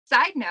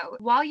Side note,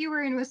 while you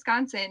were in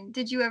Wisconsin,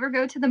 did you ever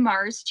go to the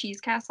Mars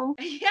Cheese Castle?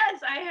 Yes,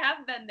 I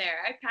have been there.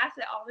 I pass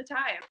it all the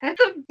time. That's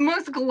the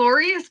most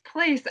glorious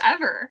place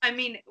ever. I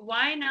mean,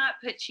 why not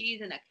put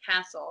cheese in a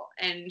castle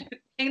and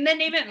then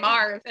name it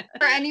Mars?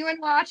 For anyone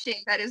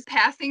watching that is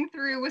passing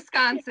through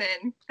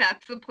Wisconsin,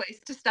 that's the place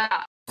to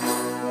stop.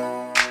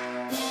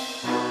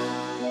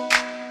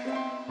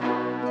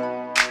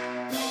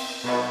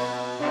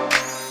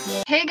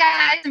 Hey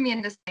guys,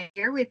 Amanda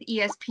here with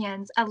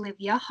ESPN's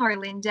Olivia,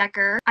 Harlan,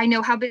 Dekker. I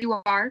know how busy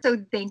you are, so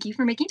thank you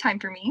for making time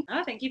for me.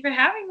 Oh, thank you for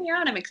having me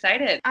on. I'm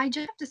excited. I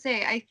just have to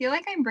say, I feel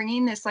like I'm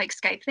bringing this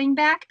Skype thing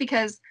back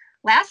because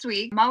last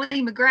week, Molly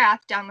McGrath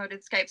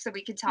downloaded Skype so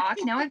we could talk.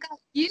 Now I've got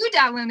you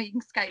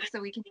downloading Skype so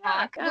we can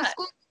talk. The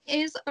school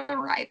is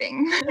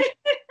arriving.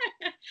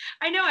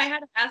 I know. I had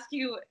to ask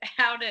you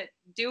how to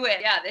do it.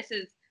 Yeah, this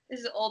is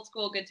old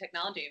school good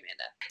technology,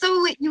 Amanda.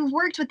 So you've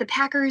worked with the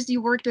Packers,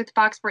 you worked with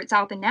Fox Sports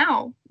South, and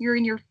now you're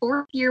in your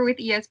 4th year with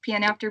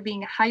ESPN after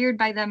being hired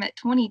by them at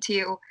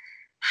 22.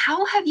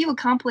 How have you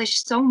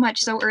accomplished so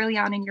much so early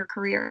on in your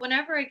career?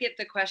 Whenever I get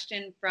the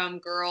question from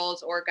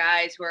girls or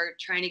guys who are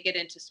trying to get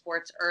into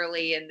sports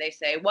early and they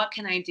say, what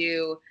can I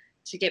do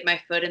to get my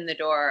foot in the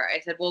door?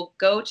 I said, well,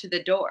 go to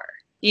the door.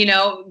 You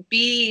know,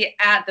 be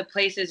at the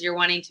places you're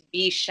wanting to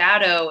be,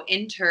 shadow,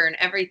 intern,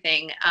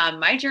 everything.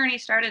 My journey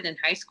started in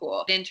high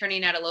school,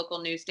 interning at a local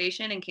news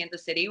station in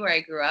Kansas City where I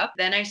grew up.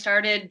 Then I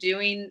started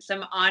doing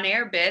some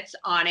on-air bits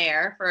on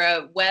air for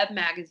a web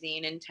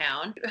magazine in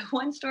town.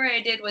 One story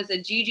I did was a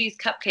Gigi's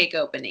cupcake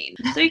opening.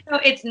 So, you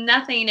know, it's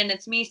nothing and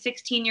it's me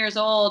 16 years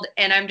old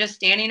and I'm just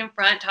standing in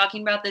front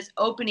talking about this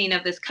opening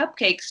of this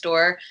cupcake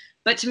store.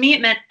 But to me, it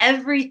meant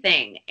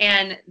everything.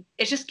 And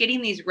it's just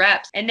getting these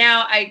reps. And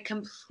now I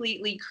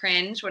completely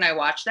cringe when I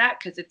watch that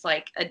because it's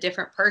like a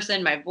different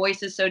person. My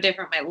voice is so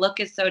different. My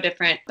look is so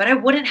different. But I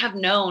wouldn't have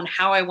known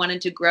how I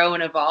wanted to grow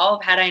and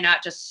evolve had I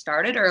not just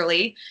started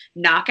early,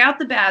 knock out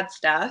the bad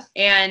stuff,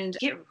 and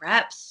get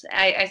reps.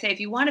 I say if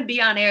you want to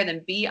be on air,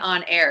 then be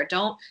on air.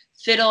 Don't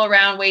fiddle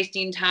around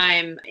wasting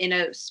time in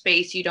a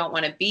space you don't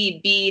want to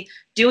be. Be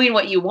doing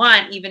what you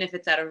want, even if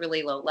it's at a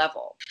really low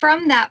level.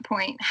 From that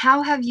point,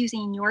 how have you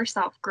seen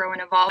yourself grow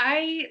and evolve?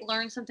 I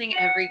learn something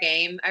every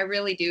game. I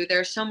really do. There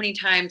are so many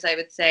times I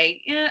would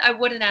say, I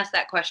wouldn't ask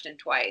that question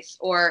twice,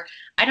 or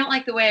I don't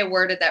like the way I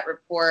worded that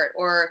report,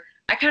 or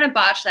I kind of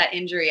botched that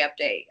injury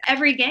update.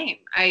 Every game,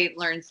 I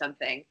learn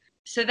something.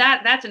 So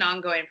that's an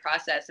ongoing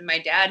process. And my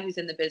dad, who's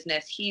in the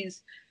business,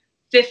 he's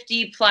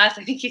 50 plus.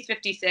 I think he's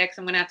 56.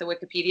 I'm going to have to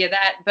Wikipedia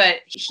that. But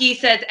he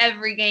says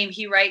every game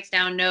he writes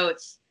down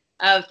notes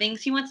of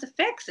things he wants to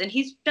fix. And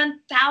he's done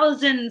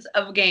thousands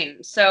of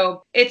games.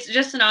 So it's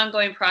just an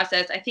ongoing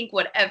process. I think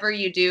whatever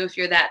you do, if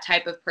you're that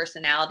type of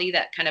personality,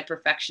 that kind of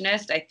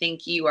perfectionist, I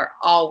think you are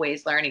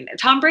always learning.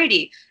 Tom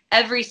Brady,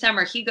 every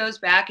summer he goes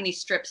back and he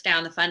strips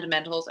down the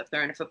fundamentals of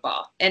throwing a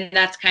football. And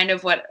that's kind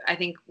of what I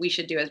think we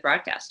should do as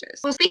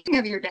broadcasters. Well, speaking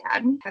of your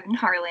dad, Kevin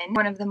Harlan,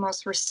 one of the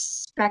most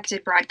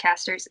respected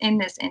broadcasters in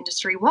this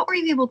industry, what were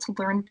you able to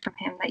learn from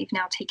him that you've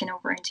now taken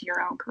over into your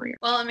own career?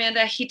 Well,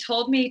 Amanda, he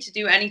told me to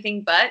do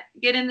anything but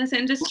get in this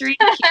industry.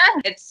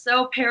 It's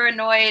so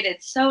paranoid.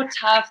 It's so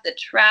tough. The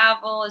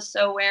travel is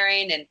so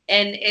wearing, and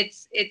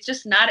it's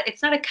just not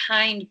a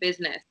kind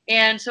business.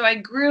 And so I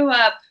grew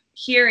up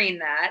hearing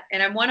that,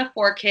 and I'm one of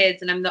 4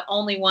 kids, and I'm the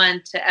only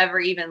one to ever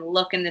even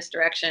look in this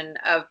direction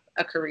of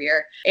a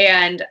career.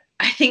 And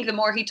I think the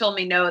more he told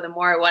me no, the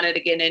more I wanted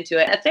to get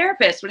into it. A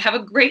therapist would have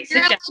a great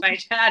sit down with my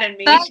dad and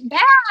me. That's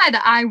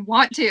bad. I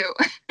want to.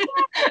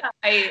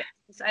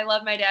 I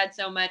love my dad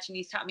so much, and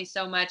he's taught me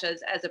so much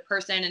as a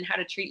person and how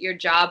to treat your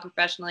job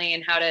professionally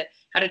and how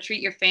to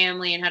treat your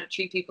family and how to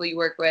treat people you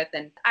work with.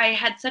 And I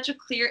had such a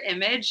clear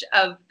image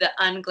of the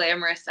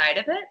unglamorous side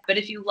of it. But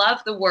if you love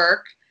the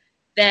work,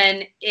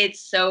 then it's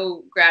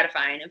so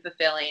gratifying and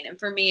fulfilling. And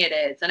for me, it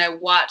is. And I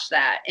watched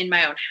that in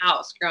my own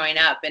house growing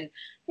up. And,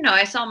 you know,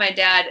 I saw my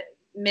dad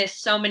miss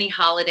so many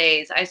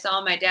holidays. I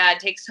saw my dad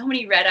take so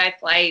many red-eye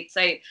flights.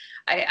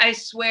 I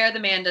swear the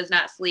man does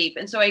not sleep.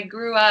 And so I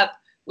grew up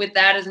with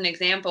that as an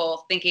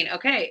example, thinking,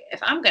 okay,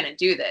 if I'm going to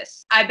do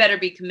this, I better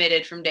be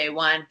committed from day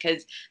one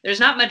because there's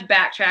not much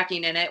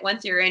backtracking in it.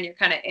 Once you're in, you're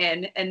kind of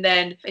in. And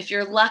then if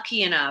you're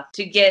lucky enough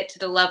to get to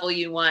the level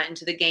you want and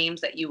to the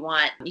games that you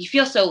want, you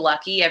feel so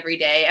lucky every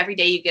day. Every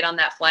day you get on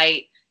that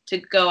flight to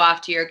go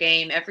off to your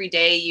game. Every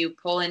day you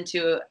pull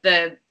into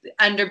the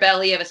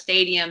underbelly of a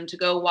stadium to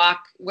go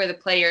walk where the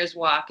players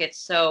walk. It's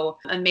so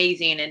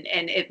amazing. And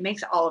it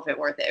makes all of it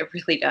worth it. It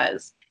really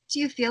does. Do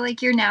you feel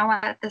like you're now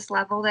at this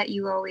level that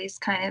you always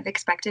kind of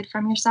expected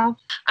from yourself?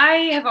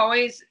 I have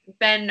always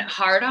been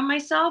hard on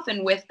myself,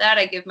 and with that,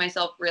 I give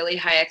myself really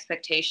high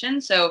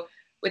expectations. So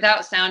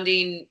without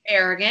sounding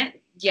arrogant,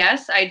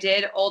 yes, I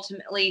did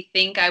ultimately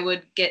think I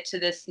would get to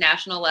this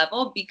national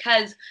level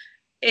because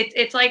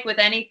it's like with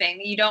anything,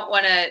 you don't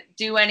want to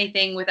do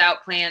anything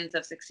without plans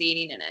of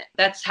succeeding in it.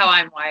 That's how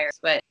I'm wired.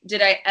 But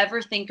did I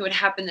ever think it would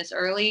happen this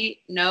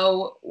early?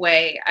 No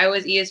way. I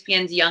was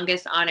ESPN's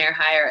youngest on-air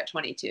hire at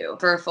 22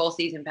 for a full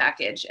season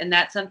package. And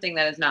that's something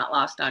that is not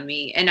lost on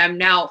me. And I'm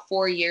now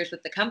 4 years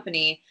with the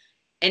company.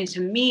 And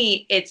to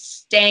me, it's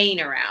staying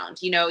around.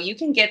 You know, you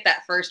can get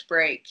that first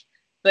break,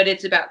 but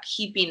it's about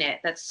keeping it.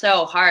 That's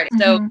so hard.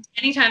 So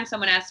anytime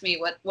someone asks me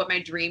what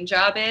my dream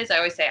job is, I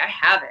always say, I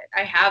have it.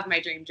 I have my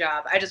dream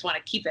job. I just want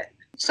to keep it.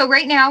 So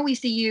right now we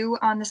see you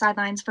on the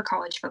sidelines for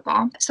college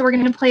football. So we're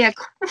going to play a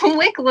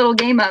quick little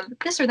game of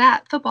this or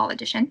that football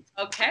edition.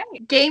 Okay.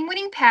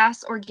 Game-winning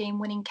pass or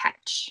game-winning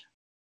catch?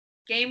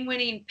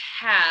 Game-winning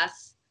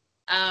pass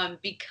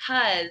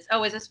because,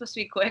 is this supposed to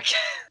be quick?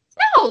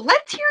 No,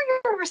 let's hear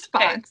your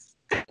response.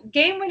 Okay.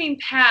 Game-winning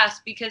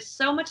pass because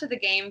so much of the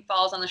game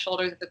falls on the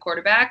shoulders of the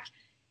quarterback.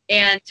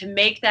 And to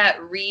make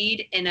that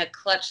read in a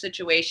clutch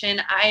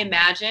situation, I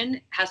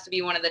imagine has to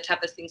be one of the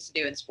toughest things to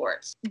do in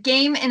sports.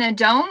 Game in a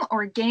dome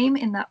or game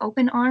in the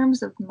open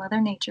arms of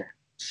Mother Nature?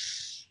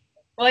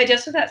 Well, I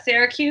just was at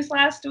Syracuse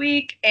last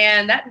week,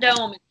 and that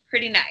dome is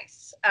pretty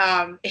nice.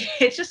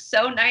 It's just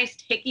so nice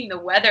taking the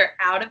weather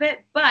out of it,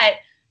 but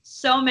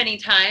so many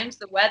times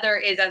the weather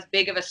is as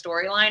big of a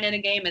storyline in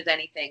a game as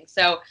anything.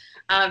 So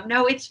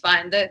no, it's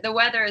fun. The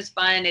weather is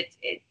fun.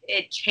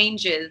 It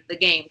changes the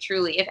game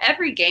truly. If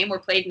every game were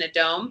played in a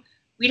dome,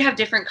 we'd have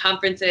different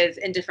conferences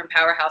and different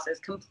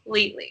powerhouses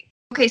completely.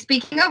 Okay,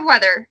 speaking of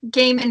weather,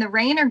 game in the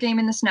rain or game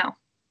in the snow?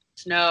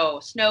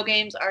 Snow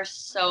games are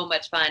so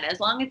much fun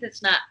as long as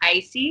it's not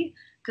icy,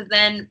 because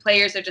then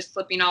players are just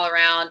slipping all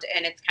around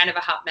and it's kind of a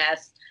hot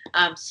mess.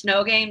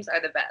 Snow games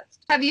are the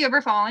best. Have you ever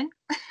fallen?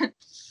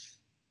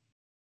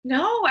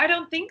 No, I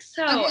don't think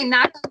so. Okay,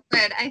 not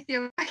good. I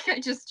feel like I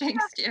just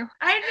jinxed you.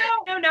 I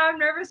know. No, now I'm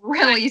nervous.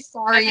 Really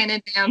sorry in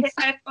advance.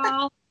 I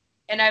fall,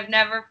 and I've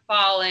never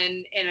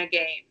fallen in a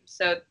game.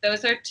 So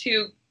those are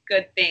two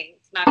good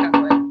things. Knock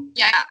on wood.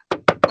 Yeah,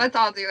 let's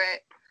all do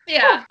it.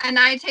 Yeah. And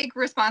I take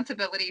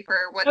responsibility for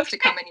what's to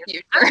come in your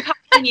future. I'm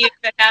calling you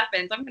if it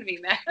happens. I'm going to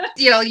be mad.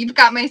 Deal. You've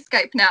got my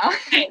Skype now.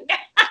 Okay.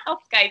 I'll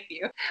Skype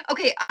you.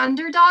 Okay,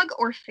 underdog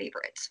or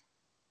favorite?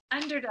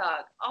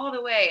 Underdog, all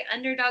the way.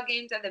 Underdog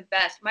games are the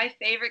best. My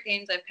favorite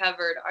games I've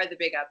covered are the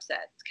big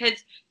upsets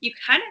because you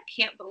kind of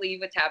can't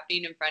believe what's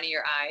happening in front of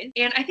your eyes.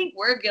 And I think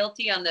we're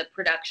guilty on the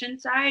production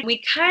side.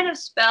 We kind of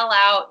spell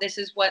out, this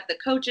is what the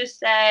coaches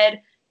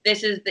said.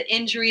 This is the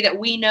injury that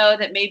we know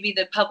that maybe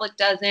the public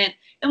doesn't.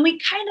 And we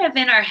kind of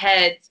in our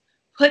heads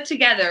put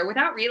together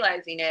without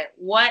realizing it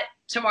what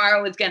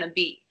tomorrow is going to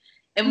be.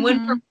 And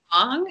when we're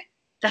wrong,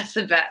 that's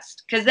the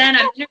best. Because then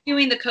I'm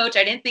interviewing the coach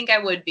I didn't think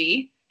I would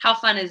be. How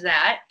fun is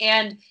that?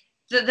 And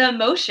the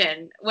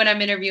emotion when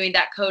I'm interviewing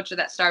that coach or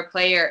that star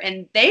player,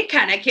 and they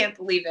kind of can't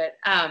believe it.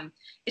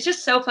 It's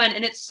just so fun,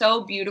 and it's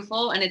so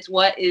beautiful, and it's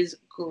what is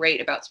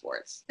great about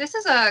sports. This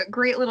is a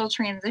great little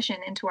transition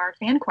into our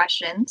fan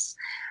questions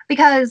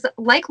because,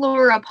 like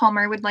Laura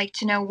Palmer, would like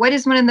to know what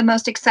is one of the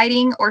most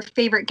exciting or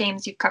favorite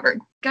games you've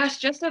covered? Gosh,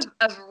 just of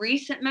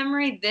recent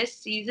memory this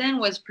season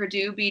was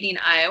Purdue beating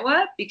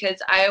Iowa because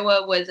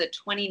Iowa was a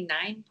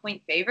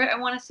 29-point favorite, I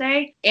want to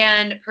say.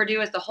 And Purdue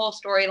has the whole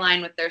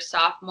storyline with their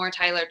sophomore,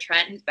 Tyler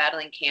Trent, who's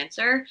battling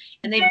cancer.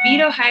 And they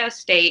beat Ohio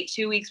State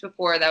 2 weeks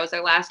before. That was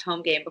their last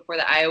home game before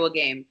the Iowa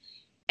game.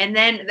 And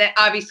then they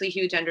obviously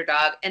huge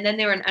underdog. And then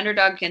they were an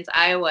underdog against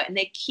Iowa, and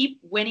they keep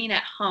winning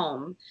at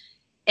home.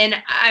 And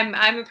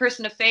I'm a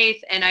person of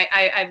faith, and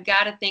I've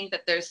got to think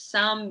that there's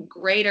some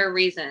greater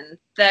reason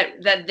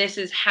that this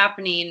is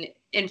happening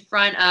in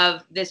front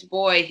of this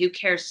boy who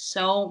cares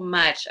so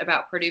much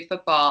about Purdue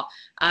football,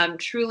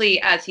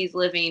 truly as he's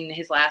living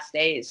his last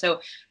days.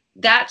 So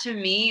that to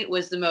me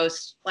was the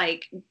most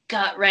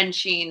gut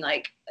wrenching,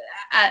 like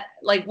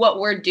what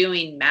we're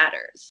doing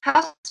matters.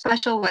 How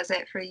special was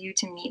it for you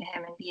to meet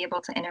him and be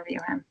able to interview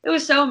him? It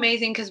was so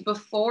amazing because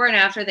before and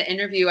after the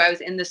interview, I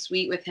was in the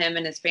suite with him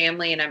and his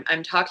family, and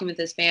I'm talking with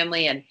his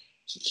family, and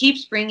he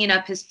keeps bringing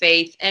up his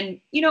faith. And,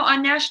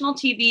 on national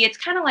TV, it's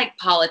kind of like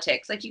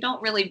politics. Like, you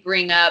don't really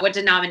bring up what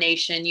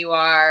denomination you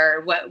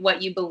are,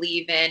 what you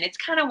believe in. It's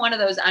kind of one of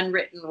those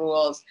unwritten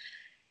rules.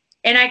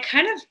 And I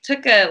kind of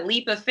took a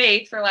leap of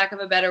faith, for lack of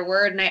a better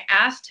word, and I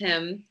asked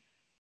him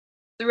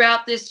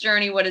throughout this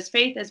journey what his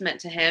faith has meant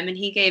to him, and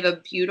he gave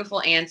a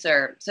beautiful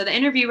answer. So the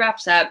interview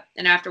wraps up,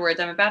 and afterwards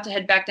I'm about to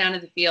head back down to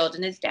the field,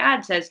 and his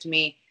dad says to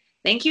me,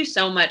 "Thank you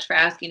so much for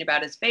asking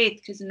about his faith,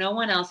 because no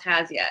one else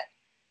has yet."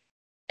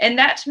 And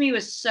that to me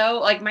was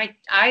so, my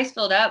eyes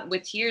filled up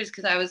with tears,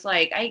 because I was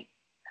like,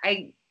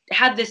 I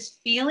had this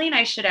feeling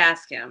I should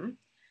ask him.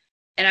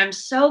 And I'm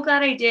so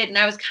glad I did. And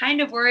I was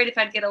kind of worried if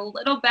I'd get a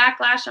little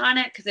backlash on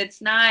it because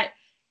it's not,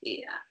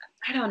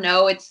 I don't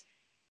know, it's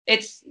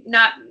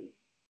not,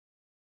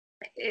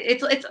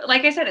 it's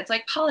like I said, it's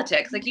like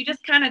politics. Like, you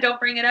just kind of don't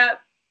bring it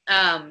up.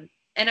 And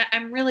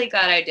I'm really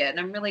glad I did. And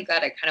I'm really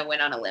glad I kind of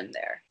went on a limb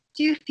there.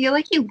 Do you feel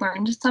like you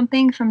learned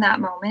something from that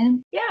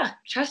moment? Yeah.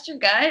 Trust your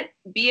gut.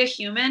 Be a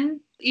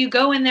human. You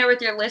go in there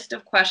with your list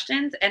of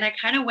questions, and I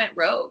kind of went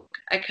rogue.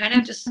 I kind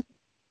of just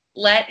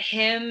let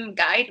him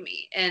guide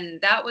me. And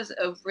that was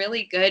a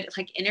really good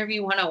like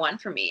interview 101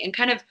 for me, and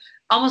kind of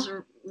almost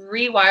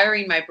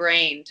rewiring my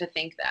brain to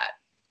think that.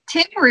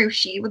 Tim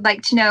Rushi would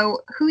like to know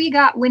who you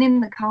got winning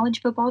the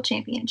college football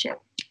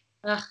championship.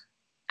 Ugh,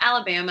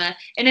 Alabama.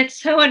 And it's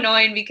so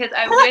annoying because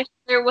I wish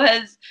there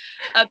was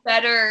a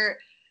better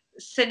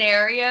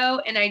scenario,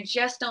 and I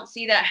just don't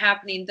see that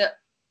happening. The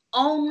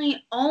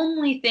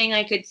only thing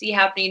I could see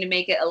happening to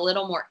make it a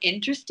little more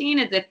interesting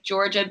is if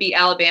Georgia beat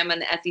Alabama in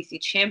the SEC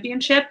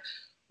championship,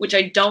 which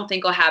I don't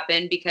think will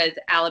happen because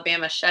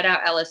Alabama shut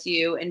out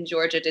LSU and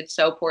Georgia did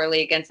so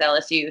poorly against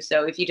LSU.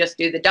 So if you just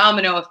do the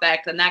domino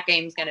effect, then that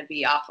game's going to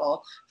be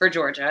awful for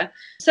Georgia.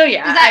 So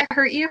yeah. Does that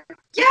hurt you?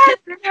 Yes,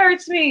 it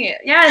hurts me.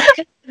 Yes,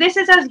 'cause this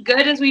is as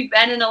good as we've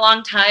been in a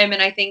long time,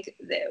 and I think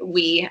that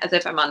we, as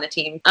if I'm on the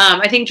team,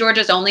 I think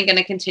Georgia's only going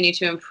to continue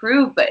to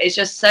improve, but it's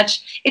just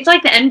it's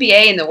like the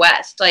NBA in the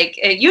West. Like,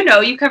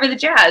 you cover the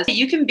Jazz.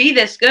 You can be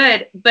this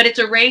good, but it's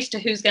a race to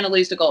who's going to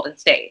lose to Golden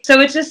State. So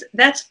it's just,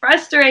 that's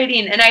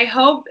frustrating, and I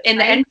hope in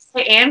the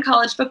NBA and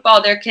college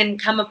football there can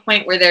come a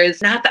point where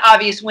there's not the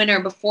obvious winner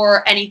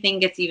before anything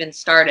gets even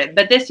started.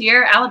 But this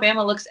year,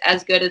 Alabama looks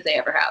as good as they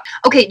ever have.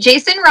 Okay,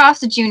 Jason Ross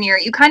Jr.,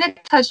 you kind of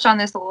touched on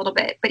this a little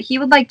bit, but he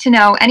would like to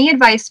know any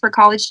advice for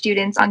college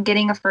students on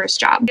getting a first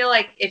job. I feel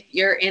like if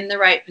you're in the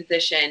right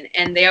position,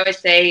 and they always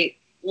say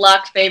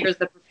luck favors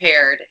the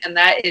prepared, and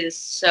that is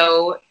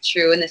so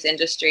true in this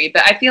industry.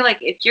 But I feel like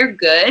if you're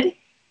good,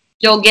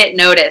 you'll get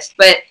noticed.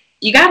 But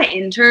you got to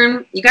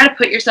intern, you got to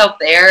put yourself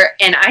there,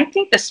 and I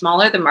think the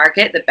smaller the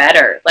market, the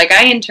better. Like,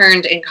 I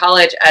interned in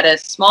college at a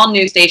small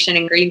news station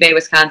in Green Bay,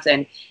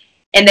 Wisconsin,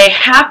 and they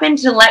happened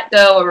to let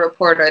go a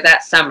reporter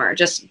that summer,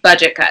 just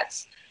budget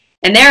cuts.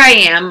 And there I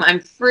am, I'm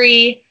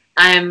free,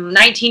 I'm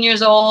 19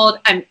 years old,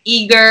 I'm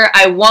eager,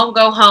 I won't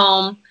go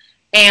home.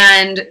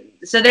 And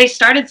so they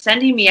started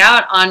sending me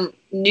out on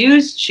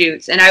news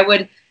shoots, and I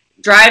would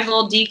drive a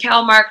little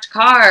decal marked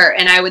car,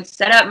 and I would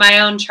set up my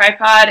own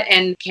tripod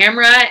and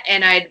camera,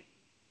 and I'd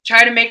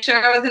try to make sure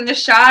I was in the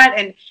shot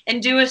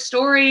and do a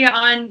story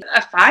on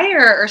a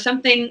fire or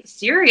something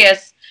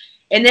serious.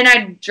 And then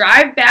I'd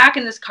drive back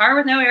in this car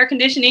with no air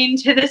conditioning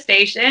to the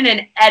station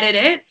and edit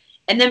it,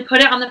 and then put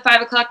it on the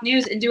 5 o'clock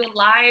news and do a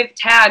live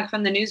tag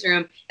from the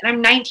newsroom. And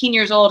I'm 19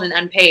 years old and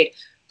unpaid.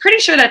 Pretty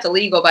sure that's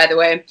illegal, by the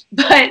way.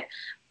 But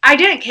I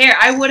didn't care.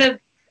 I would have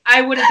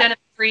done it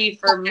free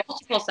for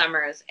multiple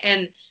summers.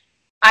 And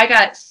I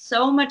got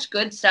so much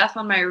good stuff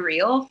on my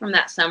reel from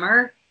that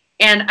summer.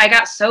 And I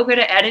got so good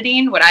at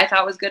editing, what I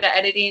thought was good at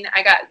editing.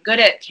 I got good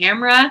at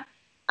camera.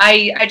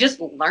 I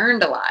just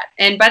learned a lot.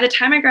 And by the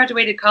time I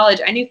graduated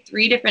college, I knew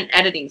 3 different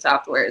editing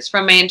softwares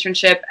from my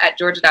internship at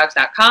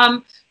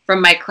georgiadogs.com,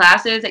 from my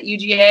classes at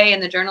UGA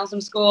and the journalism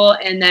school,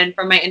 and then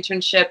from my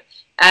internship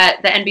at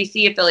the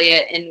NBC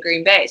affiliate in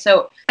Green Bay.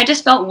 So I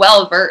just felt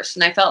well versed,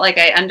 and I felt like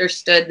I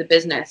understood the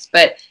business.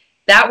 But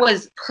that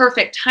was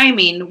perfect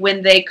timing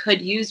when they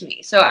could use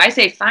me. So I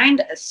say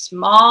find a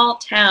small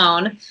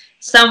town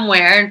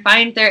somewhere and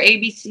find their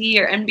ABC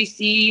or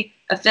NBC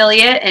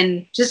affiliate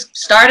and just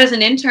start as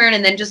an intern,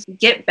 and then just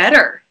get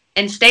better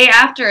and stay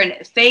after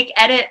and fake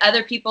edit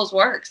other people's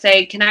work.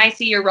 Say, can I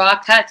see your raw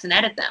cuts and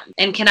edit them?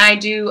 And can I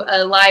do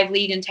a live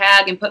lead and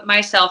tag and put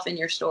myself in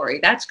your story?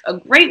 That's a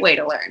great way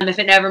to learn. And if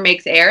it never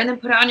makes air, and then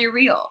put it on your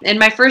reel. In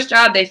my first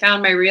job, they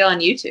found my reel on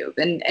YouTube.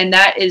 And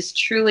that is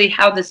truly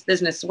how this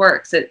business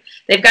works.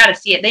 They've got to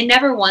see it. They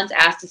never once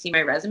asked to see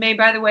my resume,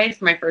 by the way,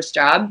 for my first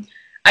job.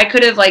 I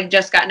could have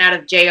just gotten out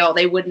of jail.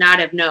 They would not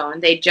have known.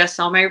 They just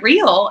saw my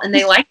reel and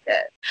they liked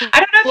it. I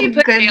don't know if you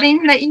put good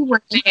thing that you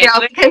worked in jail,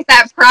 because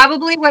that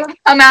probably would have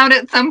come out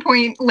at some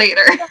point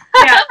later.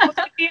 Yeah, it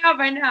would be out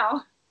by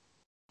now.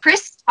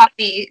 Chris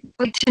Toffee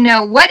would like to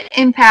know, what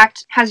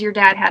impact has your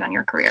dad had on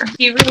your career?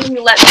 He really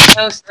let me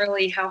know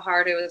early how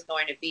hard it was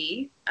going to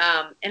be.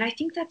 And I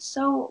think that's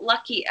so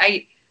lucky.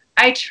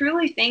 I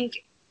truly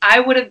think I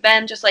would have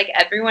been just like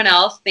everyone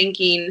else,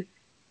 thinking,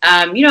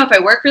 if I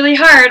work really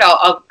hard,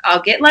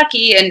 I'll get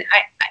lucky. And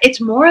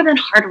it's more than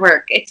hard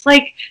work. It's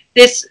like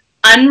this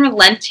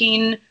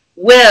unrelenting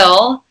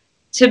will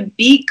to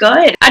be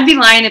good. I'd be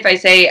lying if I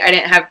say I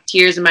didn't have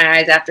tears in my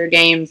eyes after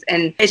games.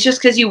 And it's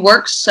just because you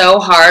work so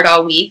hard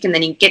all week, and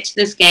then you get to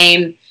this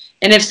game,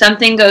 and if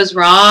something goes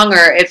wrong,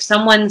 or if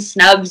someone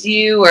snubs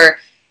you, or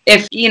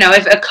if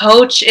a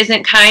coach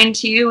isn't kind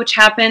to you, which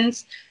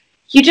happens,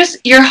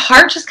 your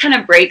heart just kind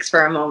of breaks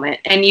for a moment.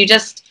 And you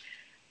just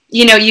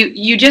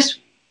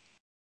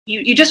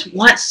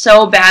want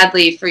so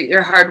badly for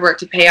your hard work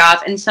to pay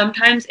off, and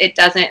sometimes it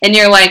doesn't, and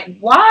you're like,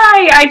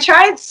 why? I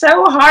tried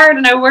so hard,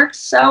 and I worked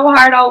so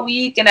hard all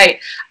week, and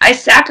I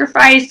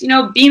sacrificed,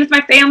 being with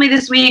my family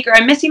this week, or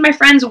I'm missing my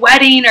friend's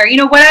wedding, or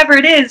whatever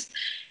it is,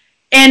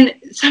 and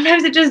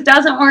sometimes it just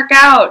doesn't work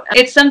out.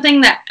 It's something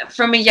that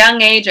from a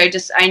young age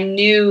I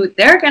knew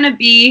there are gonna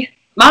be,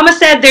 Mama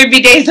said there'd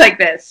be days like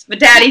this, but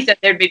Daddy said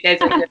there'd be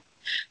days like this.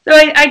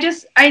 So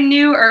I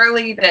knew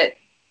early that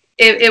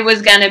it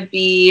was gonna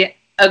be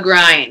a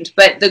grind,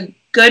 but the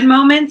good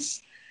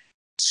moments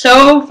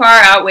so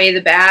far outweigh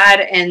the bad,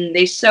 and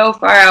they so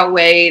far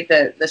outweigh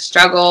the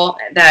struggle,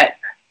 that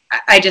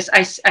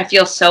I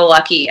feel so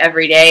lucky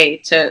every day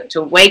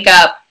to wake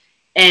up,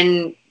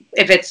 and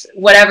if it's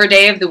whatever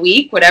day of the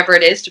week, whatever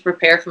it is to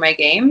prepare for my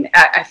game,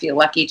 I feel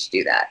lucky to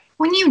do that.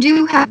 When you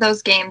do have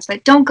those games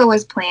that don't go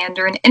as planned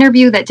or an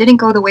interview that didn't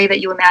go the way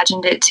that you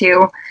imagined it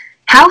to,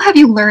 how have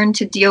you learned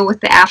to deal with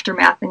the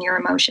aftermath and your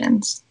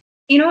emotions?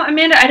 You know,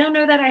 Amanda, I don't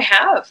know that I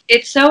have.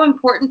 It's so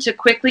important to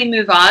quickly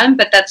move on,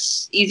 but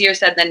that's easier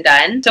said than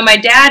done. So my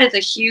dad is a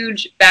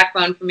huge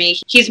backbone for me.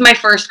 He's my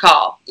first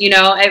call, you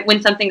know,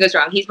 when something goes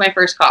wrong. He's my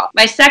first call.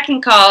 My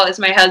second call is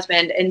my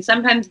husband, and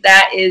sometimes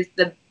that is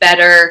the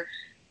better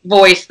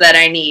voice that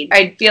I need.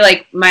 I feel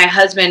like my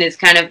husband is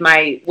kind of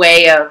my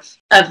way of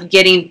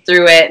getting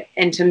through it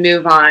and to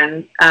move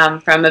on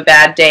from a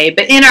bad day,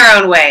 but in our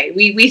own way.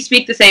 We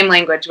speak the same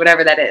language,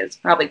 whatever that is.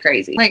 Probably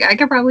crazy. Like, I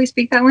could probably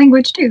speak that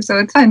language too, so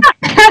it's fun.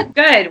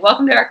 Good.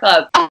 Welcome to our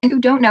club. Oh, who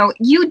don't know,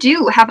 you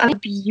do have a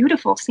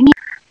beautiful singing.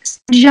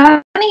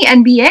 Johnny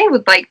NBA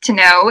would like to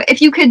know,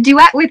 if you could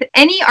duet with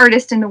any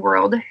artist in the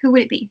world, who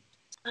would it be?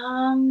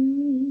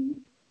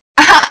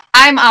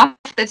 I'm off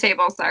the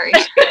table, sorry.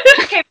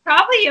 Okay,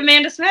 probably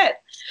Amanda Smith.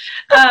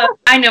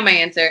 I know my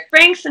answer.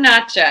 Frank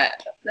Sinatra,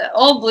 the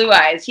old Blue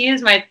Eyes. He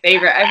is my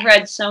favorite. I've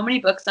read so many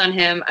books on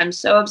him. I'm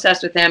so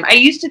obsessed with him. I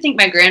used to think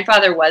my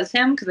grandfather was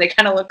him because they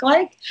kind of look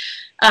alike.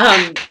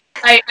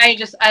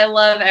 I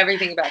love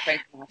everything about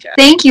Frank Sinatra.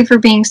 Thank you for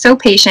being so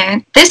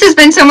patient. This has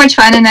been so much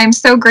fun, and I'm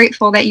so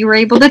grateful that you were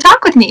able to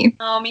talk with me.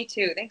 Oh, me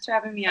too. Thanks for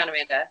having me on,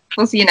 Amanda.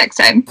 We'll see you next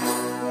time.